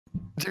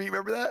Do you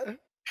remember that?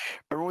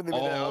 Remember when they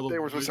made that update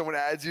where when someone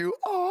adds you?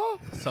 Oh.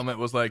 Summit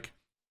was like,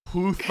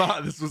 who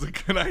thought this was a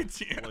good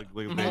idea?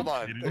 Hold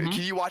on. Can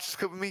you watch this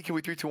clip with me? Can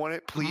we 3, 2, 1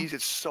 it? Please.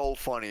 It's so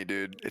funny,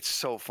 dude. It's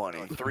so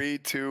funny. 3,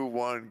 2,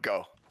 1,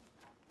 go.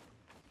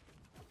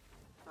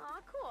 Aw,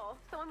 cool.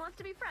 Someone wants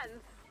to be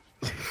friends.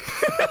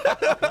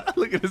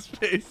 Look at his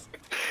face.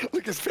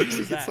 Look at his face.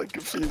 He gets like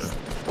confused.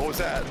 What was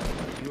that?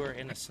 You were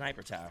in a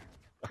sniper tower.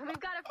 We've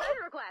got a friend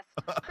request.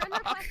 Friend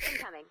request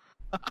incoming.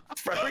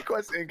 Friend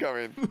request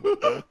incoming.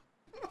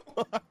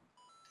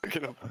 Look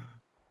at him.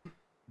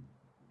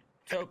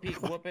 Topi,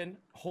 whooping,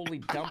 holy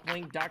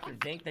dumpling, Dr.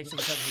 Vink, thanks for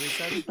the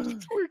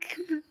resub.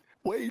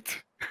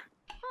 Wait.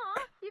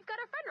 Aw, you've got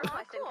a friend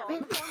request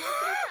incoming. Someone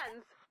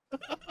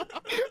wants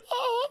to be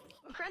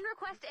friends. Friend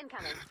request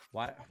incoming.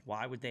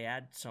 Why would they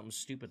add something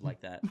stupid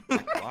like that?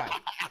 Why?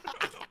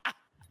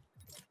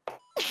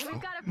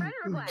 We've got a friend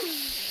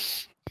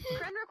request.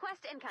 Friend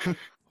request incoming.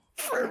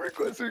 Friend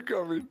request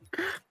incoming.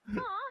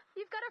 Aw,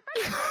 you've got a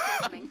friend request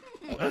incoming.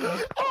 Aw,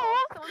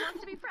 someone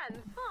wants to be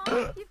friends.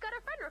 Aw, you've got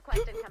a friend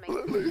request incoming.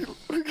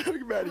 Look how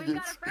mad he We've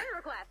got gets. a friend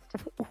request.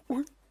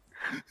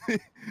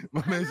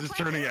 My man's just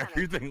turning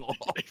everything off.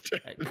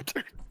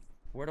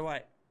 Where do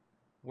I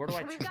We've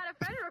got a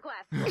friend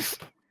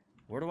request.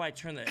 Where do I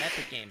turn the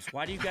epic games?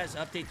 Why do you guys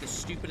update the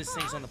stupidest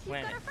things on the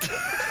planet?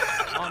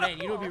 Oh man,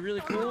 you know what'd be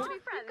really cool?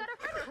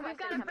 We've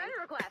got a friend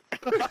request.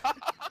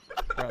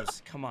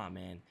 Bros, come on,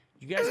 man.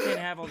 You guys can't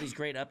have all these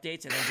great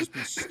updates and then just be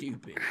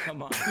stupid.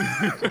 Come on.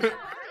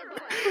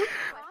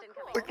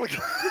 Look.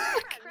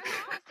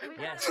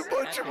 Yes,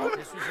 Epic,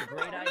 this was a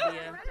great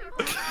idea.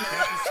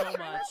 Thank you so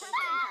much.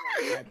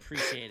 I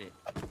appreciate it.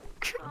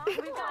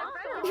 We've got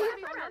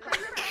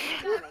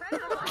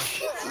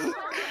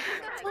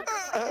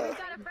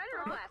a friend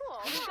request.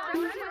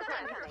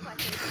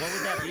 What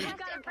would that be?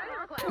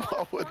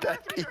 What would that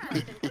be?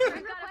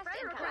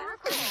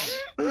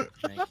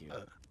 Thank you.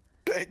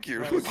 Thank you.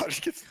 Bros,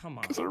 Come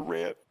on. A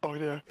rant. Oh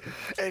yeah.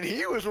 And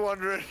he was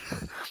wondering.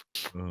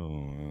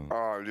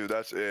 Oh, dude,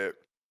 that's it.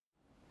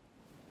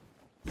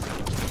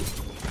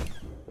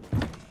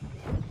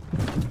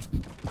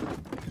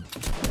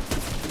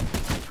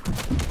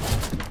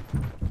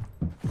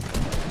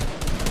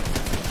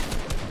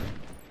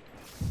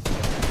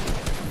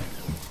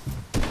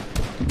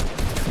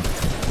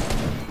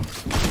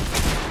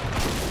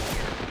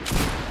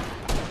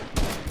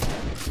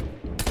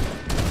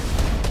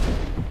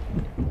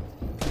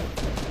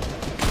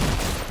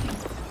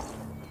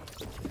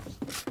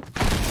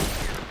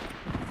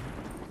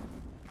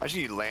 I just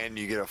need land,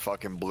 you get a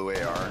fucking blue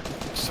AR.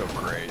 So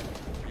great.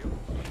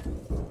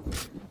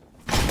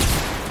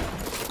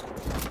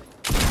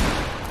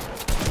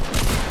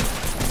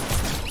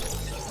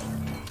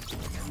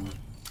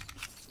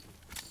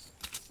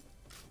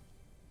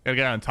 Got a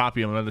guy on top of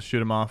you. I'm gonna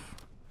shoot him off.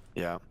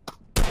 Yeah.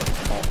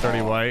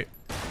 30 white.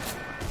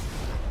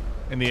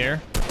 In the air.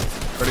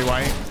 30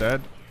 white.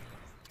 Dead.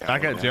 Yeah,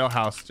 Back at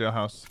jailhouse.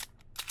 Jailhouse.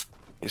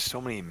 There's so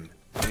many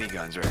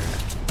miniguns right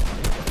here.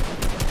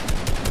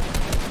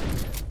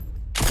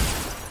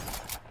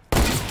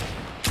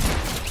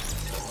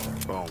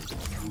 Boom.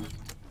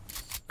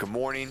 Good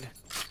morning.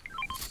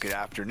 Good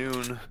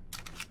afternoon.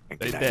 And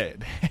They good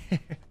dead.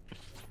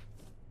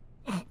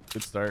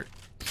 Good start.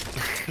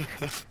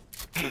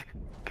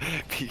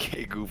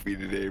 PK goofy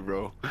today,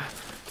 bro.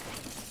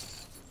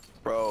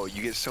 Bro,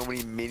 you get so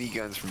many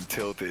miniguns from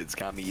Tilted. It's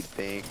got me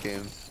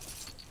thinking.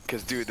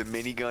 Because, dude, the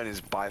minigun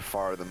is by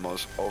far the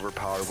most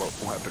overpowered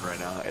weapon right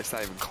now. It's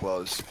not even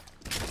close.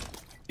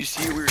 You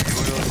see what we were doing?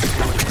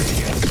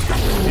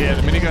 Yeah,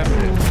 the minigun.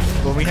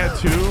 When we had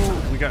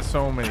 2, we got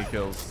so many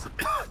kills.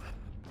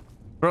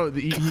 Bro,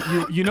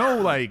 you know,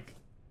 like.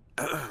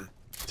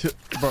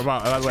 Bro,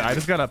 by the way, I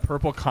just got a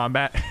purple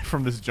combat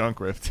from this junk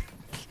rift.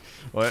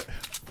 What?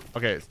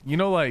 Okay, you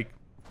know, like.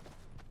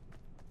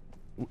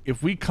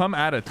 If we come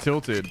at a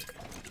Tilted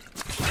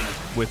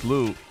with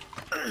loot,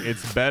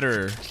 it's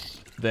better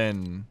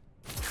than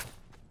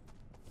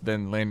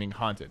landing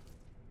haunted.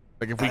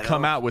 Like if we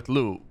come out with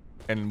loot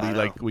and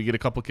we get a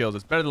couple kills,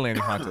 it's better than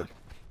landing haunted.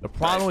 The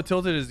problem with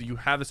Tilted is you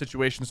have a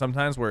situation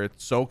sometimes where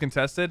it's so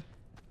contested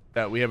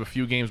that we have a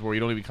few games where you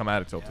don't even come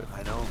out of Tilted. Yeah,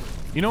 I know.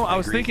 You know, I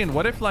was thinking,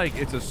 what if like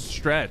it's a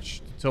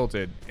stretch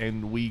Tilted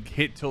and we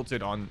hit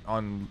Tilted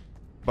on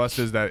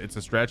buses that it's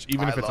a stretch,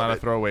 even if it's not a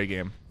throwaway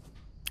game.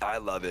 I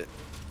love it.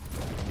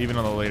 Even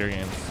on the later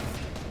games.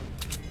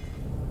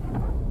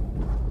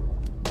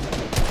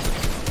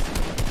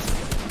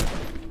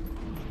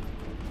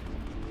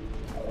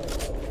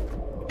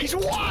 He's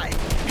white!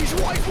 He's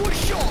white, one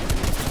shot!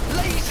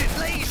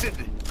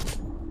 Lasered!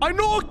 I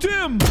knocked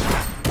him!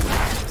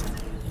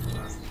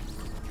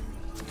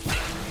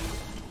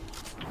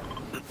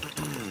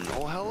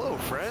 Oh, hello,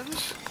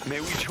 friends. May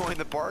we join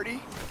the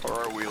party? Or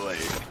are we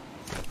late?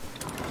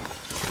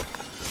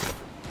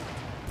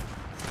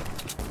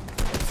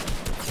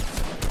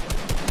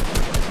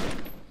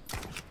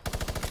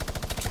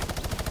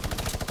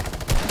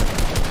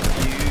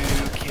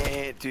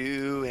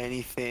 Do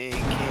anything,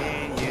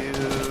 can you?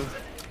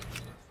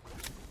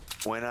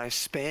 When I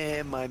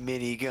spam my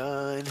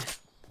minigun.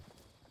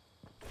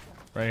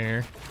 Right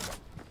here.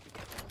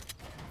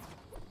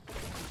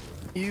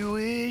 You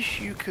wish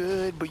you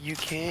could, but you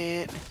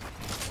can't. He's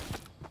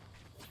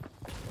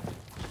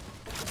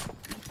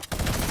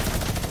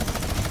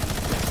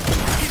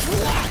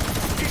what?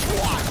 He's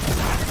what?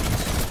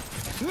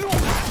 No!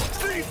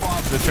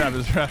 35! The trap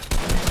is trap.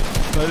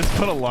 So I just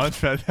put a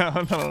launch pad down.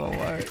 I don't know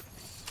why.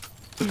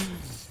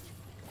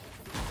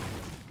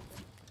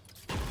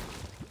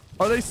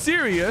 Are they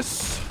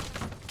serious?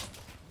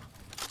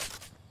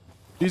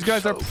 These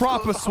guys are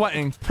proper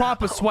sweating.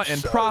 Proper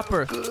sweating.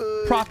 Proper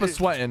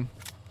sweating.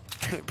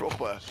 Bro,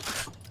 what?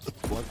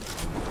 What?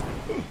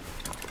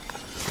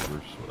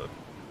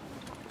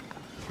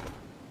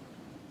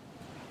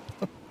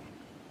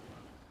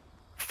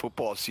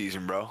 Football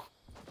season, bro.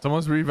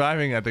 Someone's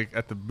reviving at the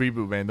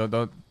reboot, man.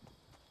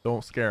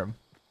 Don't scare him.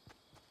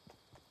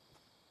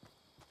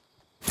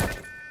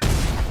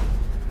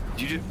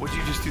 What'd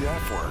you just do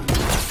that for? I'm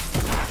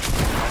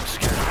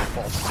scared of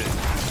football season.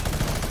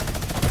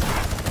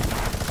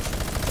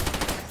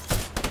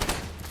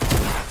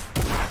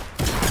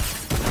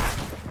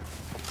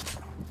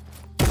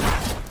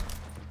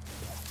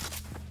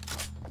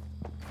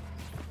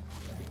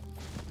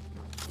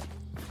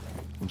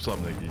 What's up,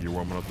 Nicky? You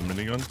warming up the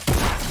minigun?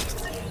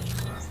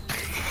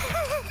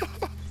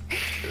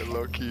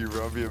 Low key,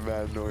 rub your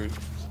mad noise.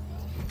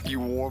 You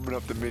warming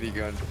up the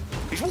minigun.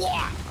 He's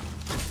what?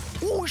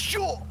 Oh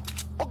shit!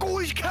 I got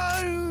his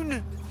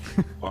cone!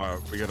 Alright,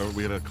 we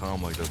gotta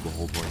calm like that the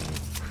whole tournament.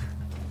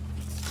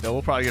 Yeah,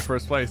 we'll probably get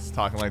first place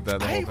talking like that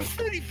the whole Hey, time.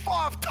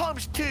 35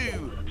 times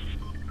 2!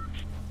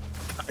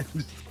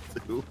 Times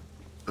 2.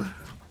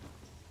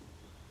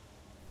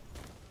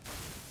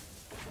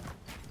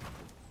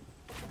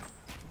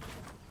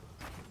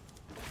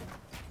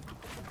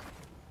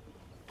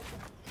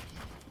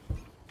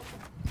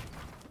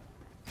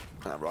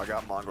 Nah, bro, I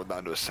got Mongrel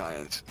down to a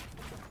science.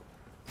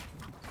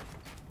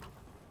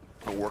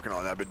 I'm working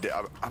on that, but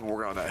I'm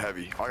working on that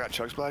heavy. Oh, I got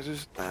chug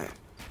splashes. Alright.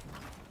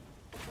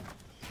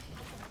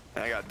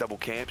 And I got double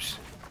camps.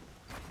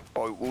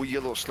 Oh, will you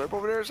get a little slurp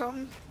over there or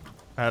something?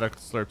 I had a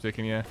slurp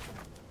ticking, yeah.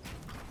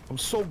 I'm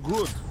so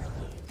good.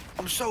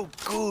 I'm so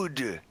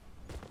good.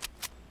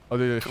 Oh,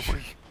 dude,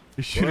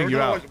 he's shooting you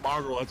out. Like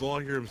Margot, that's all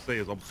I hear him say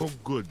is, I'm so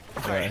good.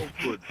 Right. I'm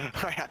so good.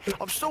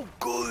 I'm so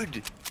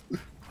good.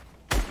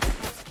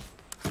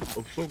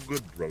 I'm so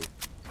good, bro.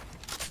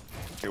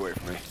 Get away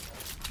from me.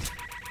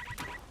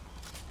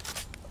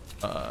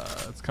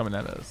 It's coming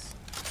at us.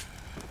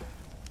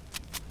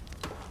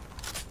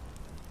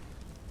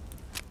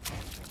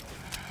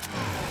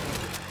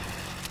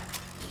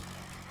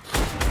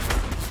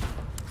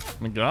 Oh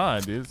my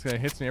god, dude, this guy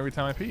hits me every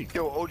time I peek.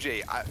 Yo,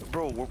 OJ,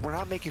 bro, we're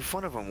not making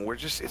fun of him.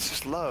 It's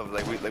just love.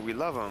 Like we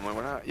love him.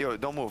 We're not. Yo,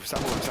 don't move.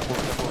 Stop moving. Stop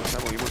moving. Stop moving.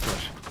 Stop moving. You move too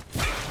much.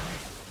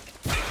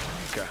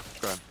 Okay,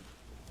 go ahead.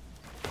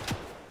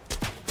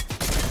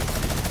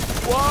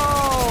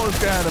 Whoa, this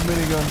guy had a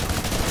minigun.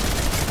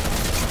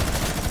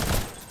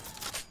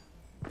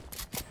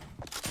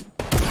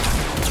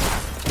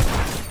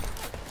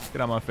 Get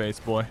out my face,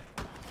 boy. Go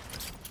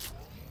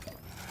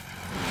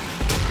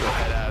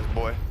head ass,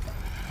 boy.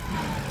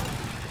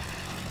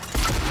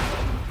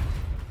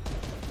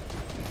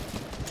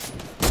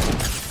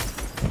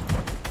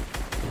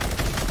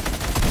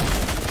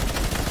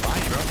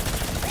 Fine, bro.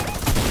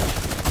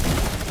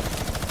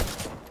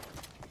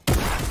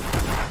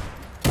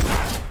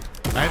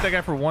 I hit that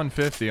guy for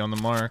 150 on the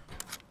mark.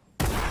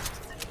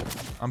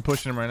 I'm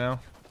pushing him right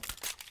now.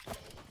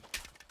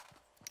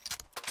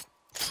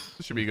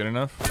 This should be good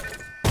enough.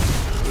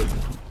 I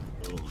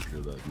don't hear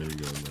that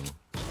minigun though.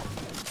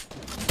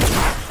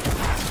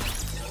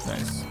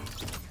 Nice.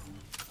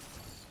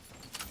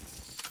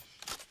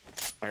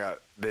 I got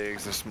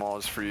bigs and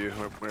smalls for you,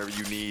 whatever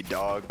you need,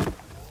 dog.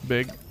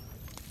 Big.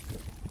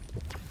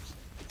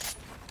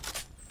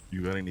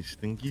 You got any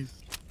stinkies?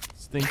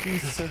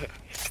 Stinkies.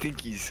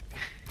 Stinkies.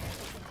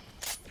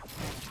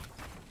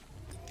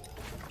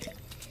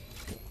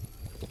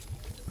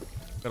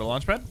 Got a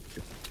launch pad?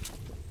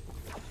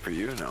 For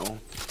you, no.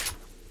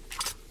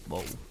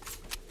 Whoa.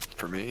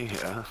 For me,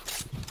 yeah.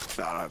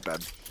 No, not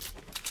bad.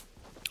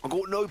 I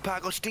got no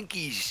pack of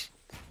stinkies.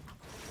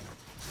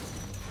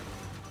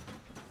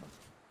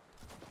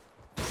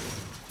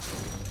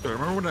 I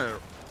remember when that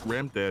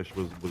ramp dash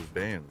was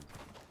banned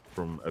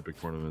from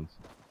epic tournaments.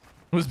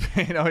 Was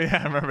banned? Oh yeah,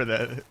 I remember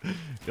that.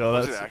 Yo,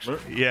 Was that's it actually?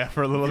 yeah,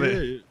 for a little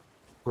bit.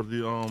 For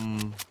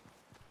the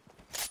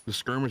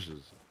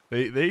skirmishes.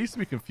 They used to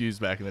be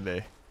confused back in the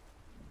day.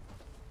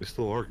 They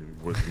still are.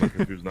 Not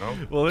confused now.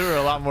 Well, they were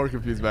a lot more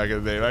confused back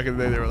in the day. Back in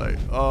the day, they were like,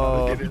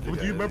 oh. Do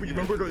you remember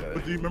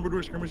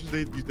those skirmishes?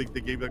 They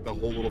gave like the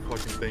whole little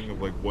fucking thing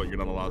of like what you're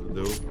not allowed to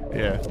do.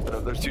 Yeah.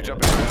 There's two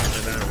jumping around.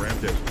 And then a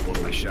ramp dash was one of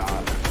I them.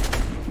 shot.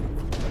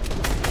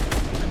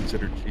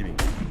 Considered cheating.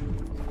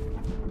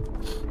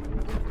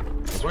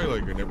 That's why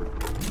like you're never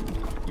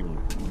even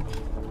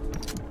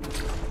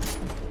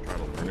trying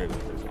to learn it.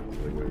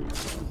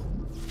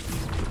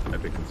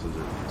 Epic considered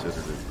it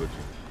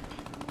glitching.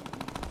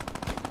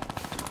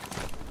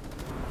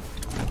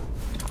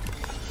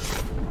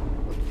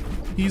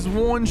 He's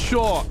one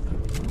shot.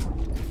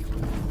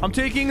 I'm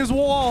taking his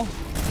wall.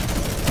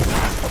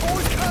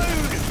 Oh,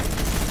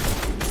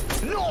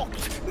 code!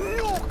 Knocked!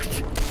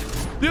 Knocked!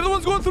 The other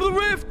one's going through the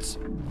rift.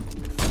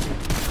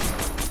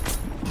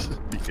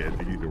 You can't.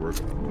 You need to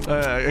work on it.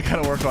 I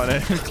gotta work on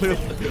it.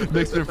 Clearly,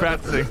 Nick's been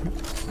practicing.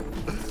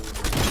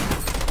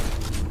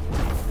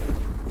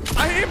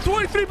 I aim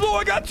 23 blue.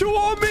 I got 2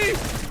 on me.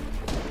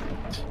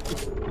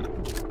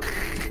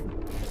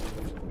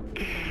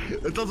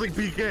 It sounds like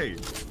PK.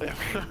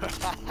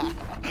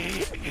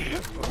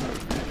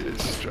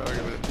 He's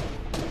struggling.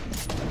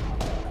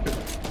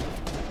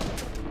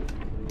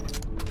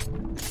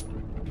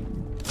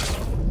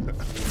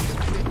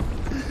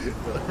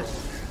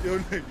 Yo,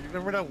 Nick, you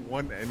remember that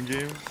one end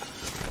game?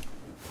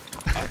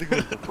 I think it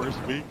was the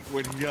first week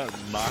when he got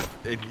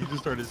knocked and he just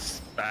started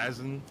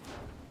spazzing.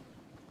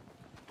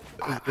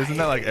 Isn't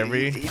that like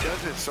every? He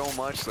does it so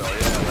much though, yeah.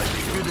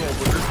 Like You know,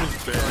 but this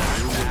was bad.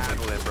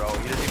 handling, bro.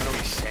 He doesn't even know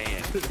what he's saying.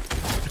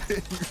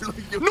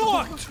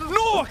 Knocked!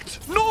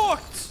 Knocked!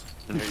 Knocked!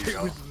 There you He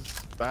go. was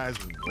just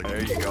spazzing. Like,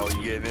 There you go.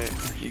 You getting it?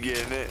 You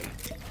getting it?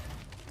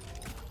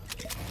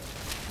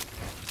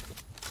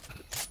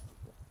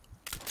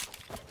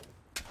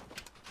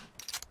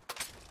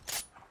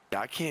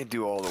 I can't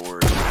do all the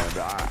words, man.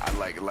 But I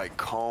like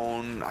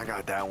cone. I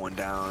got that one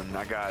down.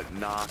 I got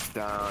knocked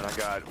down. I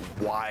got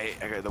white.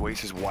 I got the way he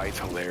says white's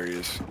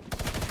hilarious.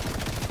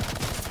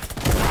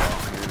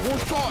 one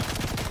shot.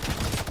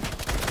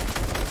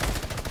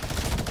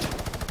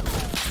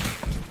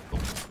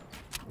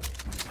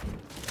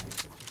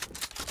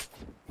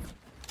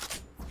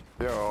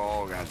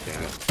 Oh, god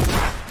damn it.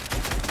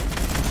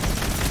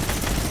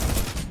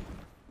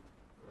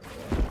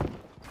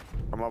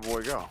 Where'd my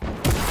boy go?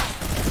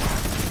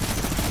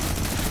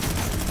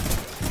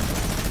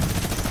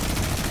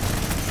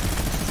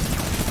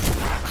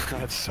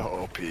 That's so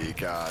OP,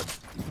 god.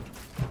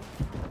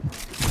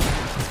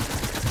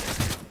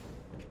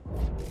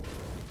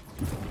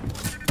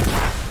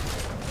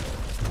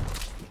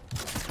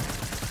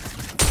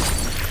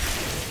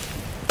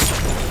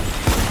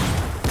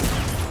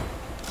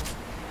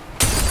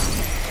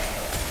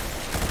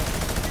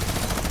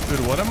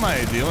 Dude, what am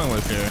I dealing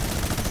with here?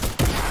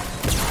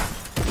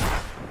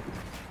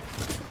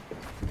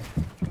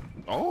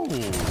 Oh.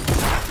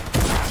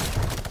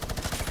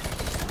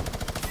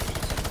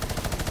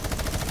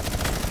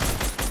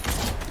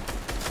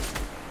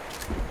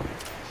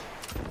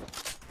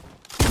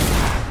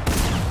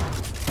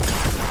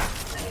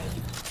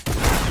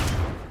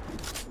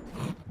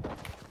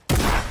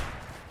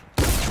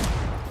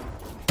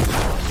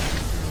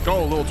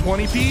 Go, little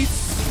 20 piece.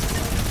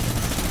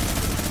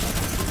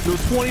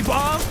 Little 20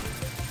 bomb.